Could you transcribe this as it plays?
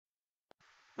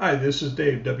Hi, this is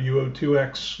Dave,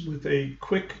 WO2X, with a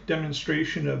quick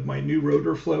demonstration of my new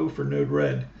rotor flow for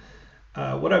Node-RED.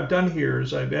 What I've done here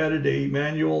is I've added a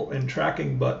manual and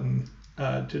tracking button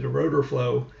to the rotor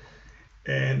flow,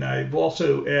 and I've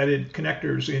also added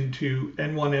connectors into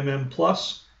N1MM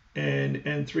Plus and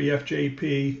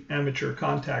N3FJP amateur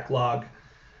contact log.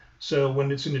 So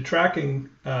when it's in the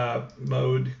tracking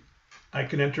mode, I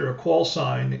can enter a call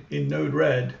sign in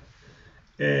Node-RED,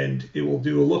 and it will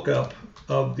do a lookup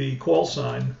of the call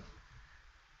sign.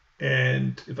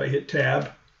 And if I hit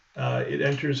tab, it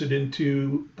enters it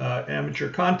into amateur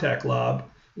contact log,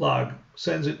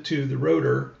 sends it to the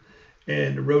rotor,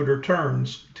 and the rotor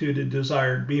turns to the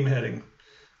desired beam heading.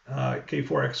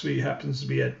 K4XV happens to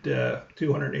be at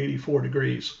 284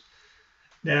 degrees.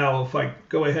 Now, if I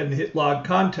go ahead and hit log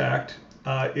contact,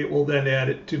 it will then add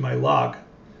it to my log.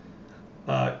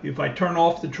 If I turn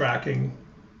off the tracking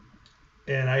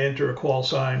and I enter a call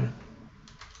sign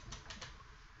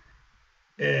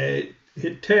and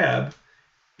hit tab,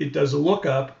 it does a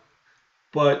lookup,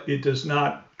 but it does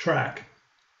not track.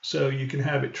 So you can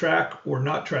have it track or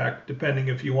not track, depending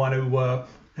if you want to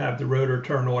have the rotor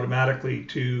turn automatically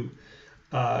to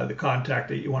the contact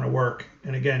that you want to work.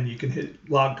 And again, you can hit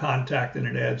log contact and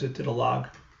it adds it to the log.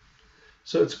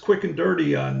 So it's quick and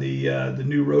dirty on the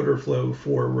new rotor flow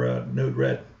for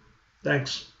Node-RED.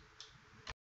 Thanks.